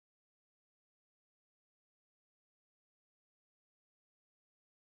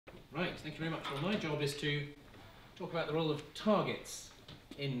Right, thank you very much. Well, my job is to talk about the role of targets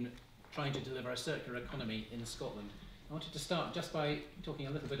in trying to deliver a circular economy in Scotland. I wanted to start just by talking a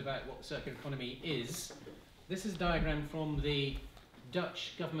little bit about what the circular economy is. This is a diagram from the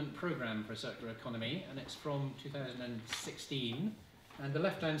Dutch government programme for a circular economy, and it's from 2016. And the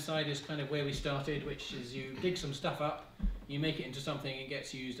left-hand side is kind of where we started, which is you dig some stuff up, you make it into something, it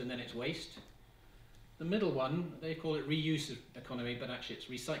gets used, and then it's waste. The middle one, they call it reuse economy, but actually it's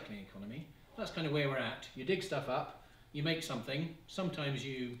recycling economy. That's kind of where we're at. You dig stuff up, you make something, sometimes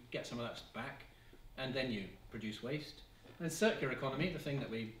you get some of that back, and then you produce waste. And circular economy, the thing that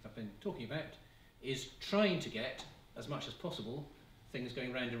we have been talking about, is trying to get, as much as possible, things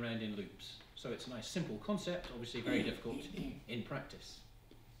going round and round in loops. So it's a nice simple concept, obviously very difficult in practice.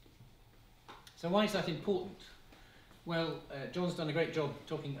 So why is that important? Well, John's done a great job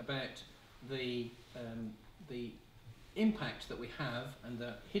talking about the impact that we have and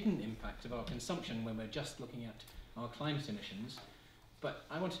the hidden impact of our consumption when we're just looking at our climate emissions. But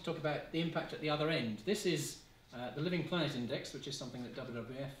I want to talk about the impact at the other end. This is the Living Planet Index, which is something that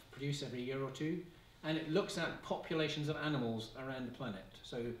WWF produce every year or two, and it looks at populations of animals around the planet.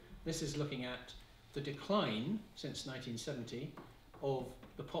 So this is looking at the decline since 1970 of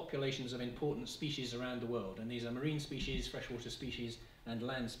the populations of important species around the world, and these are marine species, freshwater species, and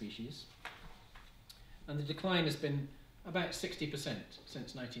land species. And the decline has been about 60%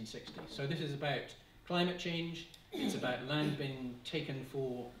 since 1960. So this is about climate change, it's about land being taken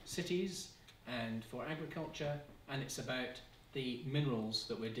for cities and for agriculture, and it's about the minerals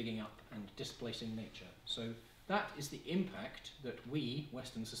that we're digging up and displacing nature. So that is the impact that we,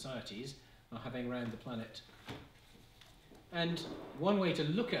 Western societies, are having around the planet. And one way to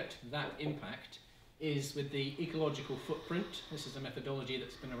look at that impact is with the ecological footprint. This is a methodology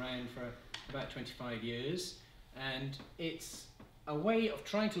that's been around for about 25 years, and it's a way of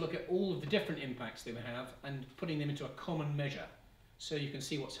trying to look at all of the different impacts that we have and putting them into a common measure so you can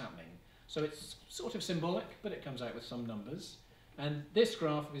see what's happening. So it's sort of symbolic, but it comes out with some numbers. And this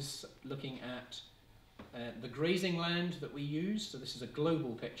graph is looking at the grazing land that we use, so this is a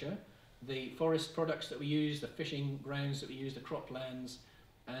global picture, the forest products that we use, the fishing grounds that we use, the croplands,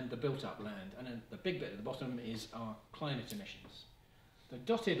 and the built-up land. And then the big bit at the bottom is our climate emissions. The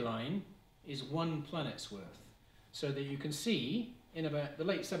dotted line is 1 planet's worth, so that you can see in about the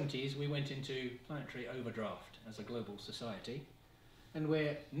late 70s we went into planetary overdraft as a global society, and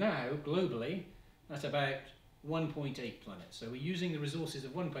we're now globally at about 1.8 planets. So we're using the resources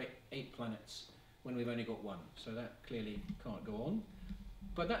of 1.8 planets when we've only got 1, so that clearly can't go on.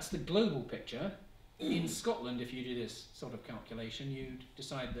 But that's the global picture. In Scotland, if you do this sort of calculation, you'd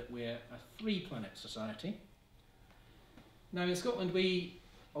decide that we're a 3-planet society. Now in Scotland we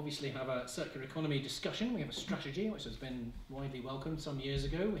obviously have a circular economy discussion. We have a strategy which has been widely welcomed some years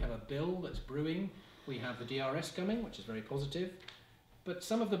ago. We have a bill that's brewing. We have the DRS coming, which is very positive. But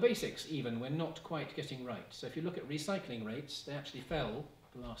some of the basics even we're not quite getting right. So if you look at recycling rates, they actually fell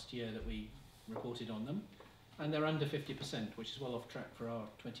the last year that we reported on them, and they're under 50%, which is well off track for our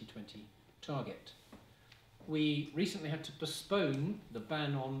 2020 target. We recently had to postpone the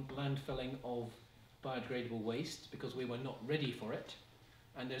ban on landfilling of biodegradable waste because we were not ready for it.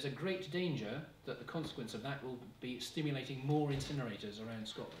 And there's a great danger that the consequence of that will be stimulating more incinerators around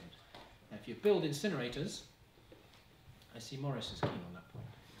Scotland. Now, if you build incinerators, I see Maurice is keen on that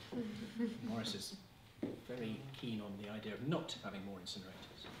point. Maurice is very keen on the idea of not having more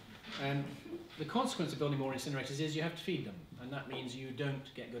incinerators. The consequence of building more incinerators is you have to feed them, and that means you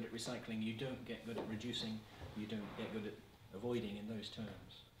don't get good at recycling, you don't get good at reducing, you don't get good at avoiding in those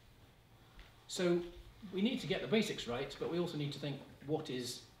terms. So we need to get the basics right, but we also need to think what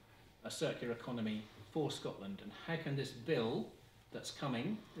is a circular economy for Scotland, and how can this bill that's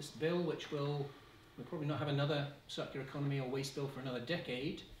coming, this bill which we'll probably not have another circular economy or waste bill for another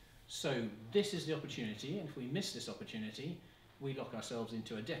decade, so this is the opportunity, and if we miss this opportunity, we lock ourselves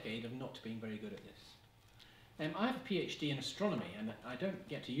into a decade of not being very good at this. I have a PhD in astronomy, and I don't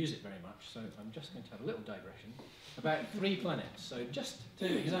get to use it very much, so I'm just going to have a little digression about 3 planets. So just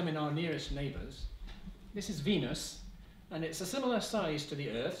to examine our nearest neighbours, this is Venus, and it's a similar size to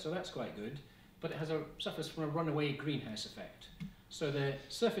the Earth, so that's quite good, but it suffers from a runaway greenhouse effect. So the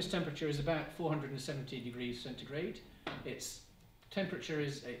surface temperature is about 470 degrees centigrade, its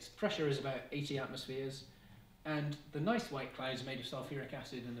pressure is about 80 atmospheres, and the nice white clouds are made of sulfuric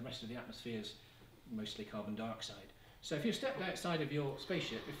acid, and the rest of the atmosphere is mostly carbon dioxide. So if you stepped outside of your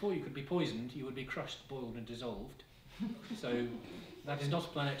spaceship, before you could be poisoned, you would be crushed, boiled and dissolved. So that is not a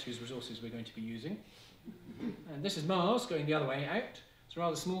planet whose resources we're going to be using. And this is Mars going the other way out. It's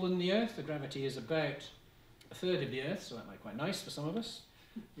rather smaller than the Earth. The gravity is about a third of the Earth, so that might be quite nice for some of us.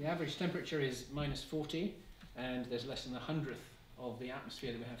 The average temperature is minus 40, and there's less than 100th of the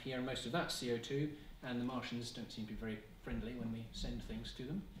atmosphere that we have here, and most of that's CO2, and the Martians don't seem to be very friendly when we send things to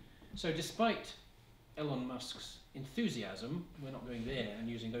them. So despite Elon Musk's enthusiasm, we're not going there and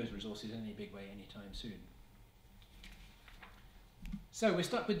using those resources in any big way anytime soon. So we're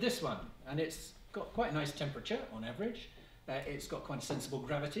stuck with this one, and it's got quite a nice temperature on average. It's got quite a sensible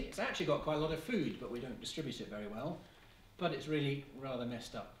gravity. It's actually got quite a lot of food, but we don't distribute it very well. But it's really rather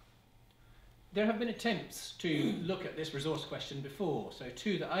messed up. There have been attempts to look at this resource question before. So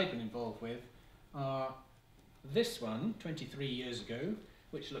two that I've been involved with are this one, 23 years ago,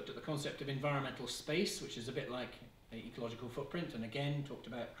 which looked at the concept of environmental space, which is a bit like an ecological footprint, and again talked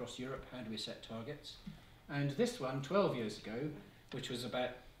about across Europe, how do we set targets. And this one, 12 years ago, which was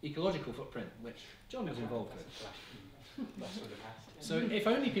about ecological footprint, which John was involved with. So if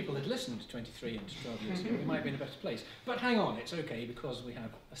only people had listened 23 and 12 years ago, we might be in a better place. But hang on, it's okay, because we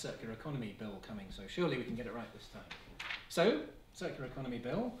have a circular economy bill coming, so surely we can get it right this time. So, circular economy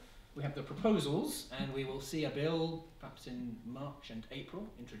bill, we have the proposals, and we will see a bill perhaps in March and April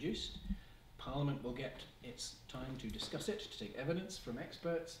introduced. Parliament will get its time to discuss it, to take evidence from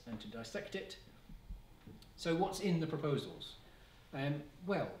experts and to dissect it. So what's in the proposals?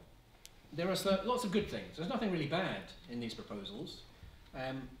 Well, there are lots of good things. There's nothing really bad in these proposals.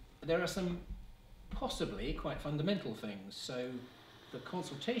 There are some possibly quite fundamental things. So the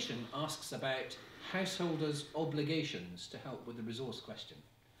consultation asks about householders' obligations to help with the resource question.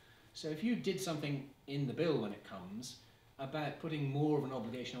 So if you did something in the bill when it comes about putting more of an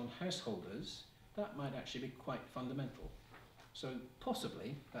obligation on householders, that might actually be quite fundamental. So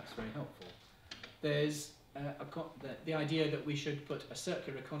possibly that's very helpful. There's the idea that we should put a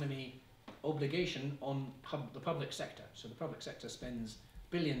circular economy obligation on the public sector. So the public sector spends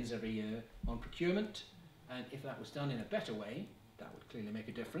billions every year on procurement, and if that was done in a better way, that would clearly make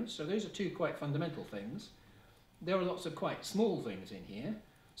a difference. So those are two quite fundamental things. There are lots of quite small things in here.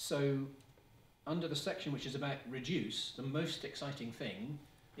 So under the section which is about reduce, the most exciting thing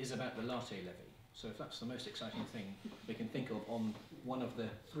is about the latte levy. So if that's the most exciting thing we can think of on one of the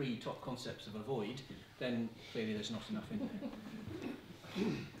three top concepts of avoid, then clearly there's not enough in there.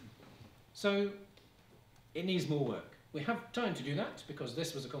 So it needs more work. We have time to do that because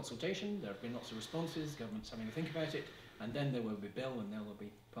this was a consultation, there have been lots of responses, government's having to think about it, and then there will be a bill and there will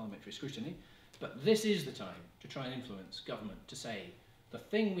be parliamentary scrutiny. But this is the time to try and influence government to say, the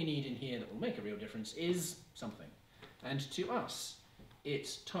thing we need in here that will make a real difference is something. And to us,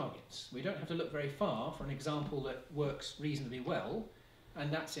 it's targets. We don't have to look very far for an example that works reasonably well,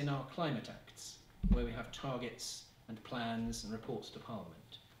 and that's in our climate acts, where we have targets and plans and reports to Parliament.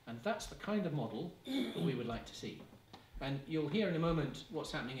 And that's the kind of model that we would like to see. And you'll hear in a moment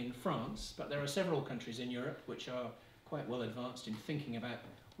what's happening in France, but there are several countries in Europe which are quite well advanced in thinking about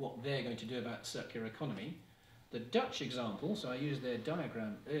what they're going to do about circular economy. The Dutch example, so I used their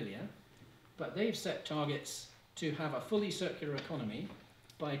diagram earlier, but they've set targets to have a fully circular economy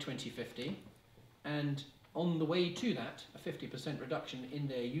by 2050, and on the way to that, a 50% reduction in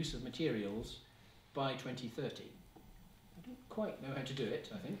their use of materials by 2030. I don't quite know how to do it,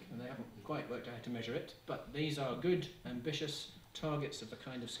 I think, and they haven't quite worked out how to measure it, but these are good, ambitious targets of the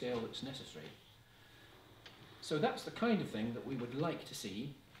kind of scale that's necessary. So that's the kind of thing that we would like to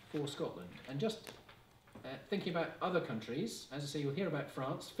see for Scotland. And just thinking about other countries, as I say, you'll hear about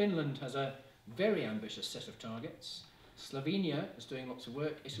France. Finland has a very ambitious set of targets. Slovenia is doing lots of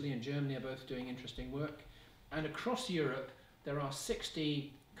work. Italy and Germany are both doing interesting work. And across Europe, there are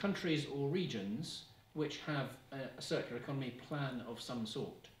 60 countries or regions which have a circular economy plan of some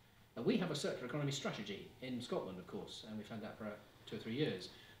sort. We have a circular economy strategy in Scotland, of course, and we've had that for 2 or 3 years.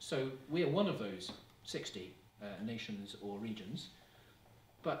 So we are one of those 60 nations or regions.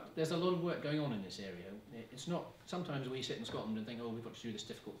 But there's a lot of work going on in this area. It's not, sometimes we sit in Scotland and think, oh, we've got to do this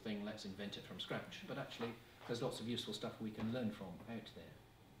difficult thing, let's invent it from scratch. But actually, there's lots of useful stuff we can learn from out there.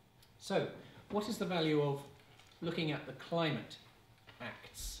 So, what is the value of looking at the climate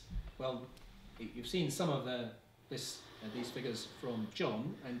acts? Well, you've seen some of these figures from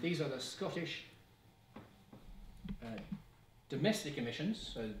John, and these are the Scottish domestic emissions.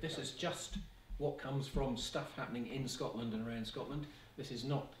 So this is just what comes from stuff happening in Scotland and around Scotland. This is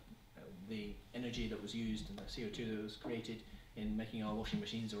not the energy that was used and the CO2 that was created in making our washing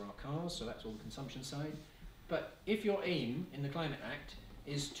machines or our cars, so that's all the consumption side. But if your aim in the Climate Act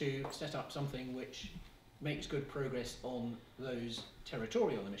is to set up something which makes good progress on those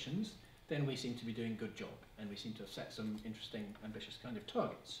territorial emissions, then we seem to be doing a good job, and we seem to have set some interesting, ambitious kind of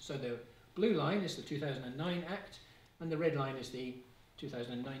targets. So the blue line is the 2009 Act, and the red line is the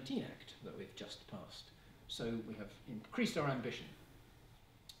 2019 Act that we've just passed. So we have increased our ambition.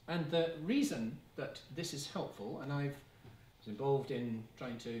 And the reason that this is helpful, and I was involved in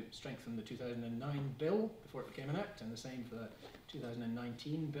trying to strengthen the 2009 bill before it became an act, and the same for the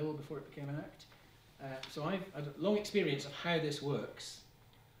 2019 bill before it became an act. So I've had a long experience of how this works,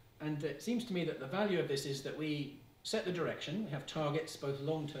 and it seems to me that the value of this is that we set the direction, we have targets both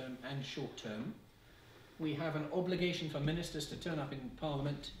long-term and short-term. We have an obligation for ministers to turn up in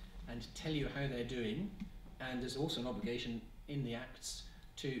Parliament and tell you how they're doing, and there's also an obligation in the Acts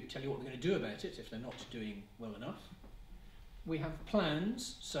to tell you what they're going to do about it if they're not doing well enough. We have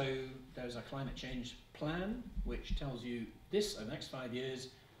plans, so there's a climate change plan which tells you this over the next 5 years,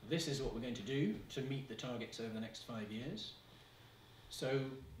 this is what we're going to do to meet the targets over the next 5 years. So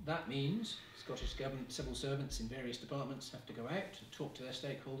that means Scottish Government civil servants in various departments have to go out and talk to their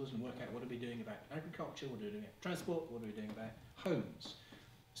stakeholders and work out what are we doing about agriculture, what are we doing about transport, what are we doing about homes.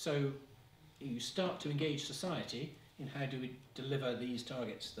 So you start to engage society in how do we deliver these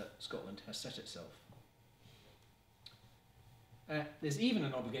targets that Scotland has set itself. There's even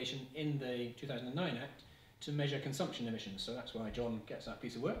an obligation in the 2009 Act to measure consumption emissions, so that's why John gets that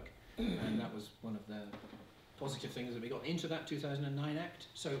piece of work, and that was one of the positive things that we got into that 2009 Act.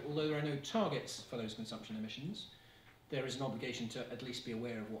 So although there are no targets for those consumption emissions, there is an obligation to at least be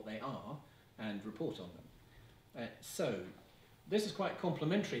aware of what they are and report on them. So this is quite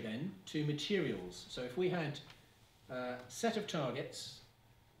complementary then to materials. So if we had a set of targets,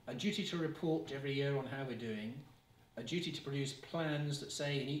 a duty to report every year on how we're doing, a duty to produce plans that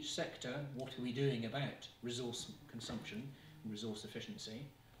say in each sector what are we doing about resource consumption and resource efficiency,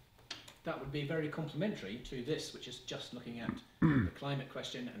 that would be very complementary to this, which is just looking at the climate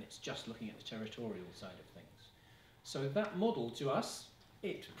question, and it's just looking at the territorial side of things. So that model, to us,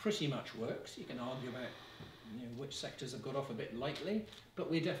 it pretty much works. You can argue about which sectors have got off a bit lightly, but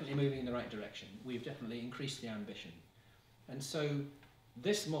we're definitely moving in the right direction. We've definitely increased the ambition. And so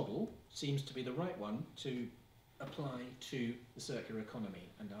this model seems to be the right one to apply to the circular economy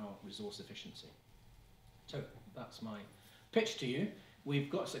and our resource efficiency. So that's my pitch to you. We've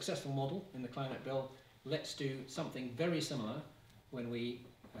got a successful model in the climate bill. Let's do something very similar when we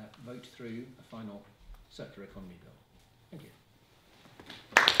vote through a final circular economy bill. Thank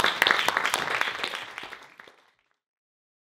you.